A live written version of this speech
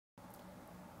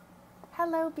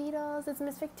Hello, Beatles. It's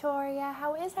Miss Victoria.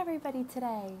 How is everybody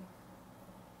today?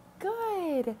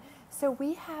 Good. So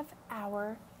we have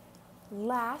our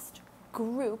last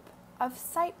group of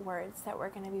sight words that we're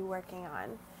going to be working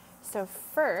on. So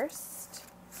first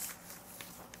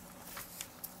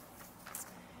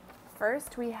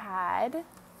we had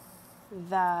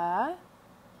the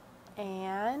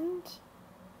and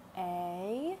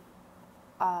a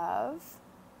of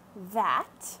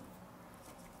that.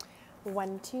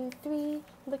 1, 2, 3,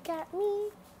 look at me,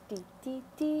 dee, dee,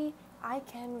 dee. I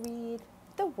can read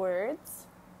the words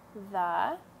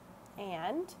the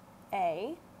and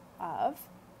a of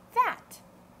that.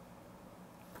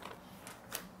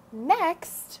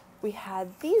 Next, we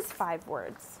had these 5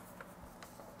 words.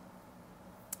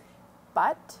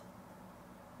 But,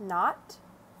 not,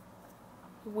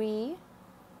 we,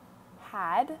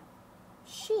 had,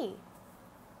 she.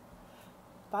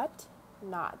 But,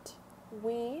 not,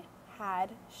 we,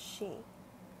 had, she.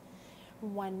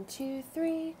 1, 2,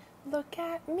 3, look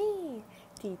at me.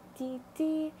 Dee, dee,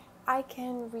 dee. I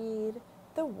can read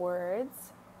the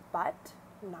words, but,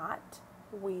 not,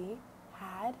 we,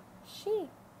 had, she.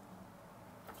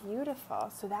 Beautiful.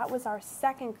 So that was our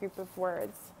second group of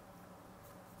words.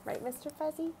 Right, Mr.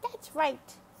 Fuzzy? That's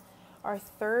right. Our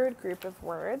third group of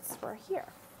words were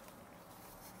here.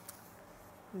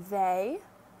 They,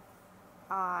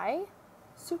 I,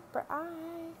 super I,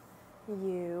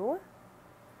 you,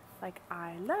 like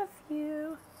I love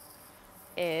you,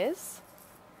 is,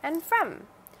 and from.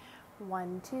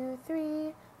 1, 2,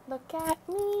 3, look at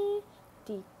me,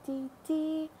 dee, dee,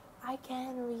 dee. I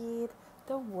can read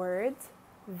the words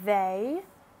they,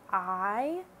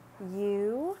 I,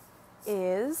 you,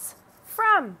 is,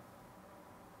 from.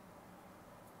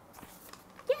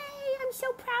 Yay, I'm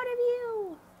so proud of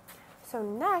you. So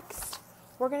next,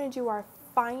 we're going to do our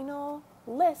final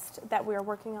list that we are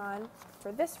working on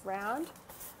for this round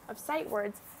of sight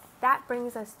words. That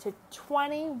brings us to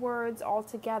 20 words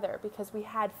altogether because we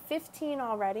had 15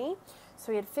 already.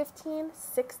 So we had 15,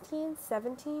 16,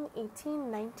 17,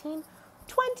 18, 19,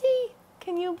 20.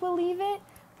 Can you believe it?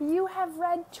 You have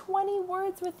read 20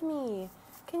 words with me.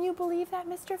 Can you believe that,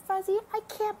 Mr. Fuzzy? I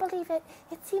can't believe it.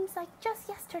 It seems like just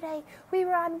yesterday we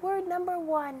were on word number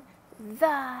 1,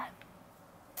 the.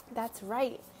 That's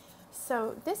right.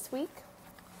 So this week,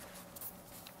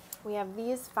 we have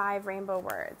these 5 rainbow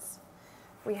words.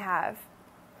 We have,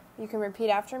 you can repeat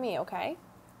after me, okay?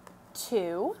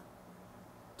 To,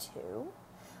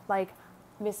 like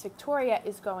Miss Victoria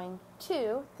is going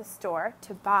to the store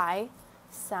to buy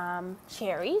some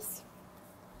cherries.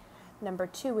 Number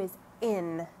 2 is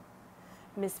in.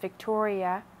 Miss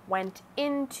Victoria went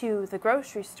into the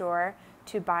grocery store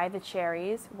to buy the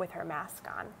cherries with her mask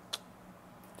on.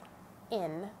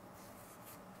 In.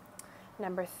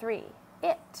 Number 3,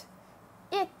 it.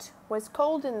 It was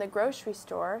cold in the grocery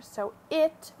store, so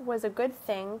it was a good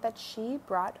thing that she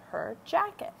brought her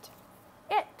jacket.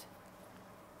 It.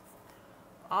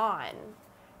 On.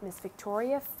 Miss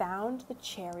Victoria found the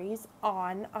cherries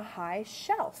on a high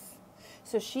shelf,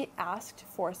 so she asked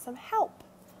for some help.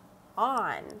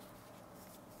 On.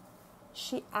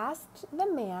 She asked the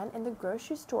man in the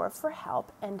grocery store for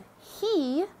help, and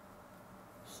he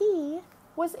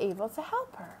was able to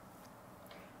help her.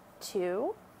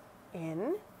 To,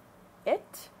 in,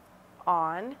 it,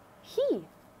 on, he.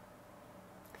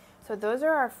 So those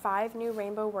are our 5 new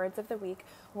rainbow words of the week.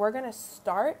 We're going to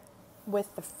start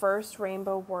with the first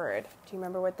rainbow word. Do you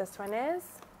remember what this one is?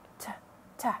 Ta,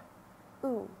 ta,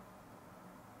 ooh.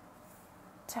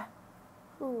 Ta,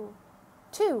 ooh.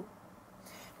 2.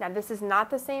 Now this is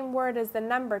not the same word as the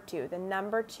number 2. The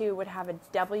number 2 would have a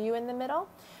W in the middle.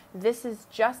 This is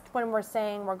just when we're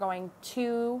saying we're going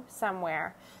to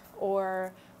somewhere,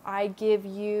 or I give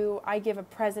a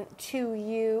present to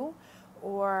you,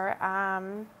 or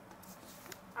I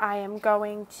am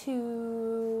going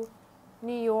to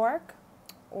New York,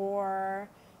 or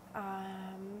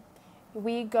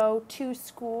we go to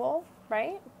school,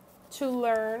 right? To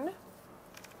learn,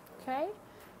 okay?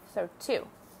 So 2.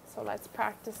 So let's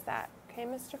practice that. Okay,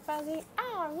 Mr. Fuzzy?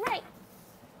 All right.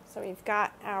 So we've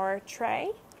got our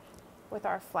tray with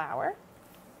our flour.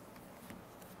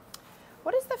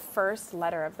 What is the first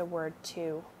letter of the word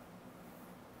to?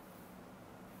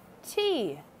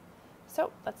 T.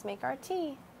 So let's make our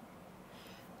T.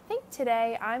 I think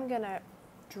today I'm going to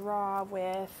draw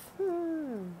with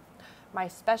my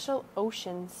special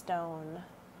ocean stone.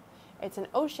 It's an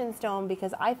ocean stone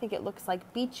because I think it looks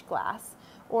like beach glass,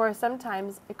 or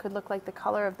sometimes it could look like the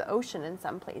color of the ocean in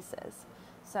some places.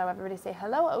 So everybody say,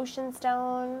 hello, ocean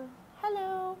stone.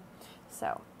 Hello.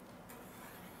 So,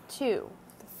 2.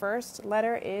 The first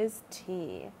letter is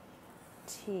T.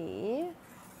 T.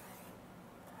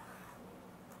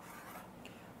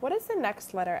 What is the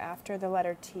next letter after the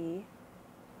letter T?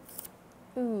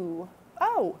 Ooh.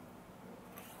 Oh.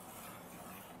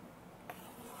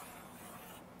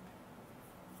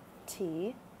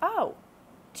 T. Oh.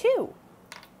 Two.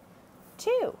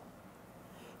 Two.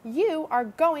 You are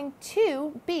going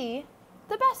to be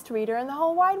the best reader in the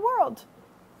whole wide world.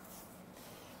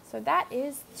 So that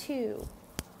is 2.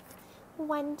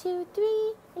 1, 2,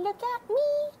 3, look at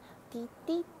me. Dee,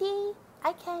 dee, dee.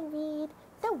 I can read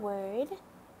the word.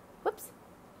 Whoops.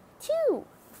 2.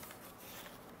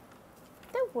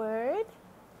 The word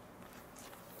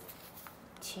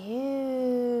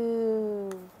 2.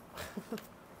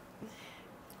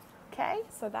 Okay,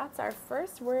 so that's our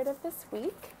first word of this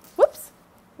week. Whoops.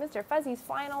 Mr. Fuzzy's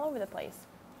flying all over the place.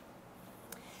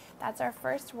 That's our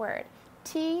first word,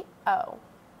 T-O,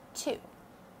 2.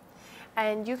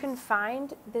 And you can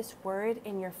find this word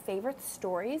in your favorite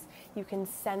stories. You can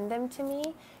send them to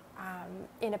me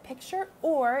in a picture,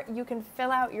 or you can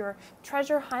fill out your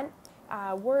treasure hunt,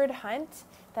 word hunt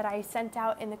that I sent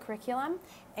out in the curriculum,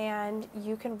 and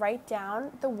you can write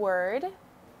down the word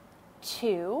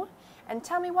 2 and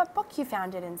tell me what book you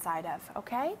found it inside of,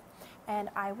 okay? And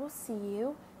I will see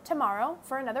you tomorrow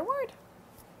for another word.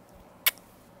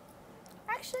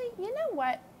 Actually, you know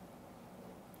what?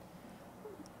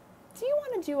 Do you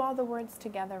want to do all the words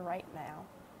together right now?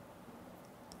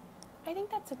 I think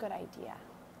that's a good idea.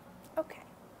 Okay,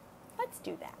 let's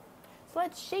do that. So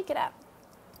let's shake it up.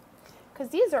 Because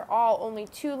these are all only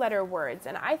 2-letter words,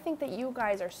 and I think that you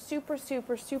guys are super,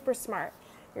 super, super smart.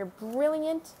 You're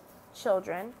brilliant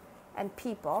children and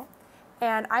people,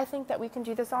 and I think that we can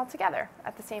do this all together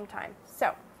at the same time.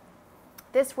 So,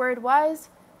 this word was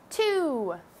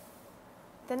 2.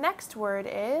 The next word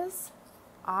is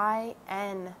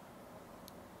I-N.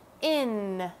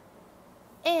 In.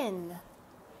 In.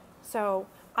 So,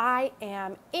 I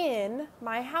am in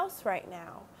my house right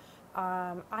now.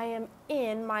 I am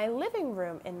in my living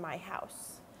room in my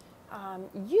house.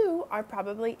 You are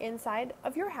probably inside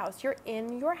of your house. You're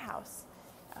in your house.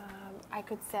 I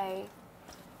could say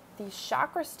these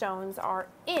chakra stones are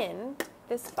in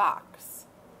this box.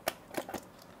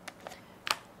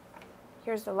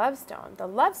 Here's the love stone. The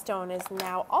love stone is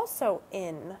now also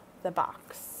in the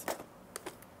box.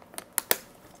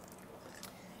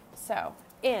 So,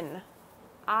 in.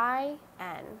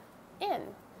 I-N. In.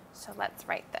 So let's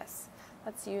write this.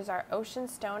 Let's use our ocean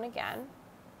stone again.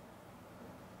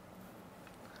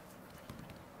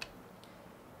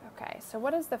 Okay, so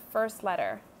what is the first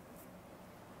letter?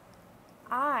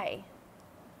 I.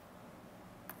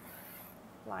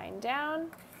 Line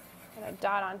down and a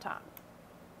dot on top.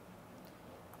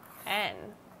 N.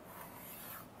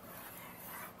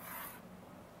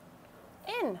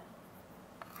 In.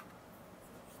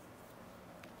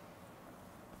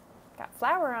 Got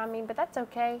flour on me, but that's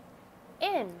okay.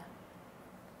 In.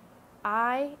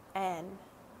 I-N.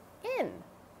 In.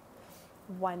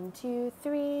 1, 2,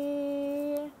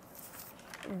 3.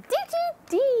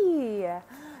 D-D-D.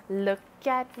 Look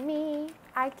at me.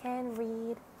 I can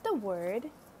read the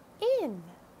word in.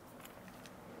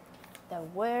 The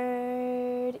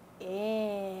word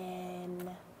in.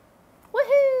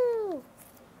 Woohoo!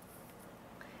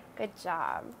 Good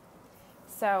job.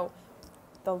 So,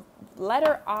 the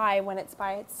letter I, when it's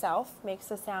by itself, makes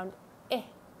the sound eh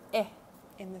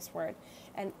in this word.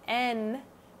 And N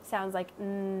sounds like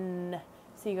N.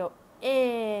 So you go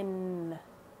in.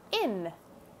 In.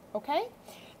 Okay?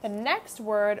 The next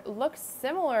word looks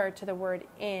similar to the word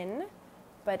in,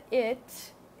 but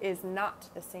it is not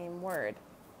the same word.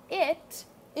 It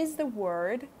is the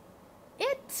word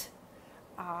it.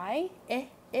 I-T.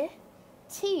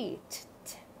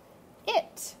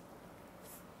 It.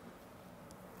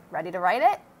 Ready to write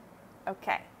it?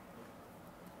 Okay.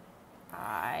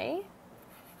 I-T.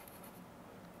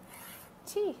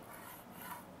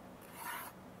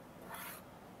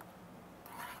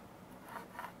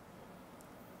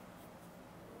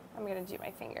 I'm going to do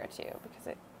my finger too because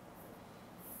it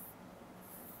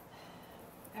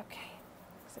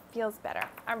feels better.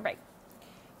 All right.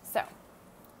 So,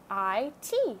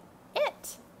 I-T.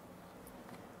 It.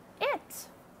 It.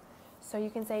 So you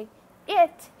can say,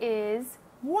 it is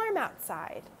warm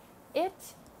outside.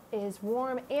 It is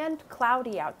warm and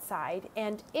cloudy outside,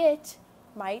 and it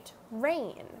might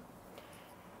rain.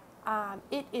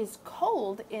 It is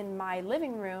cold in my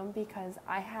living room because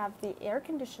I have the air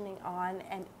conditioning on,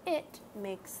 and it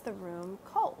makes the room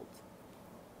cold.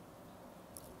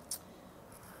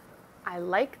 I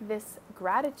like this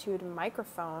gratitude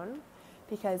microphone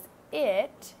because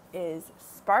it is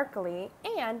sparkly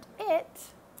and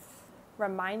it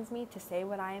reminds me to say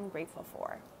what I am grateful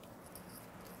for.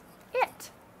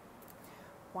 It.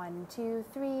 1, 2,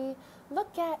 3,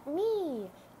 look at me.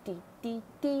 D, D,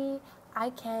 D, I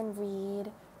can read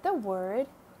the word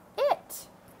it.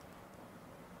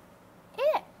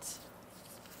 It.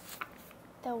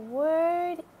 The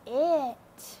word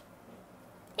it.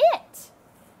 It.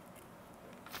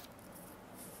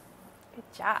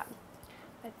 Good job.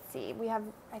 Let's see.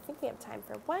 I think we have time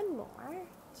for one more.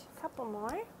 A couple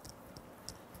more.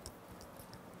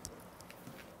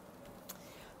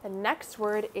 The next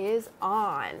word is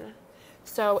on.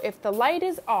 So if the light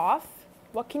is off,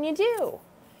 what can you do?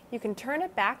 You can turn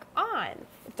it back on.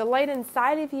 If the light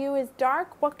inside of you is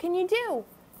dark, what can you do?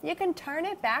 You can turn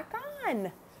it back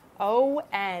on.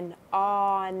 O-N,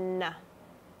 on.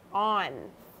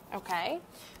 On. Okay?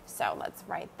 So let's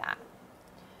write that.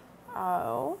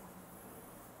 O-N.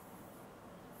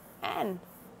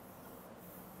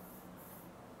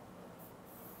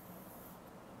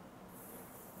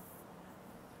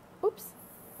 Oops,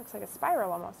 looks like a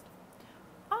spiral almost.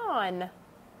 On.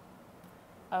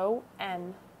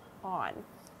 O-N, on.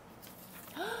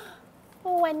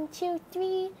 1, 2,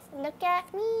 3, look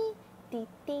at me. D,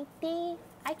 D, D,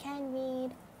 I can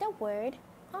read the word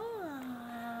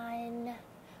on.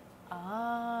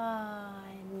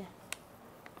 On.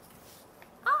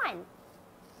 On.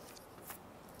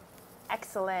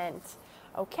 Excellent.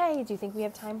 Okay, do you think we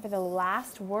have time for the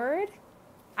last word?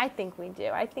 I think we do.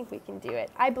 I think we can do it.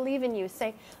 I believe in you.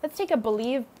 Let's take a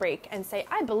believe break and say,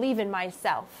 I believe in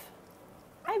myself.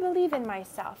 I believe in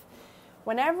myself.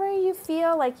 Whenever you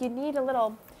feel like you need a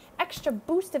little extra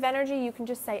boost of energy, you can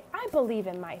just say, I believe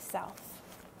in myself.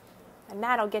 And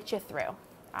that'll get you through.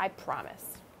 I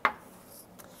promise.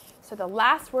 So the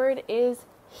last word is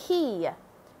he.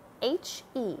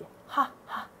 H-E. Ha,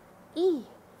 ha, E.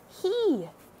 He.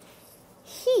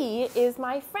 He is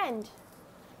my friend.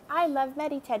 I love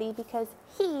Mediteddy because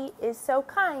he is so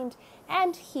kind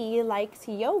and he likes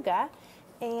yoga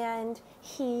and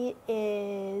he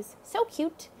is so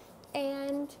cute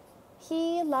and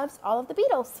he loves all of the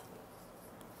Beatles.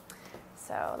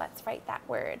 So let's write that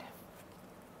word.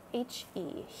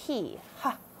 H-E, he,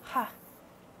 ha, ha.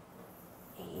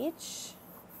 H-E.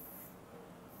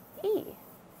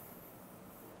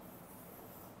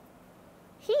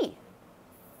 He.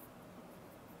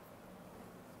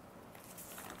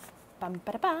 Bum,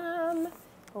 ba, da, bum.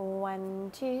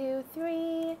 1, 2,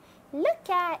 3. Look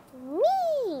at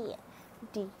me.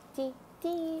 D, D,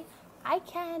 D. I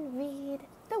can read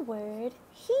the word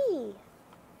he.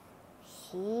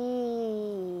 He.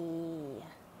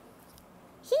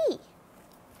 He.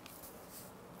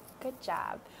 Good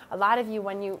job. A lot of you,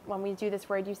 when we do this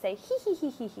word, you say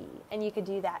he, and you could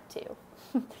do that too.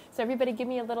 So everybody give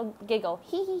me a little giggle.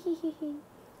 He.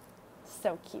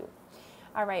 So cute.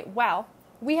 All right, well,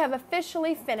 we have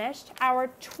officially finished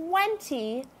our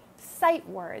 20 sight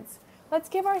words. Let's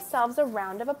give ourselves a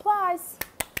round of applause.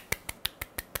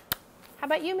 How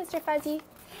about you, Mr. Fuzzy?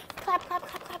 Clap, clap,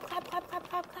 clap, clap, clap, clap, clap,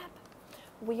 clap, clap.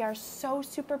 We are so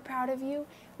super proud of you.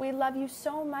 We love you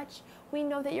so much. We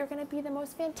know that you're going to be the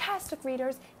most fantastic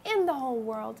readers in the whole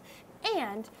world.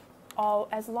 And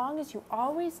as long as you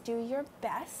always do your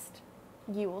best,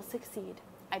 you will succeed.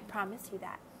 I promise you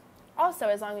that. Also,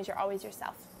 as long as you're always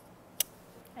yourself.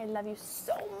 I love you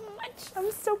so much.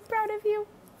 I'm so proud of you.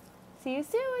 See you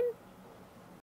soon.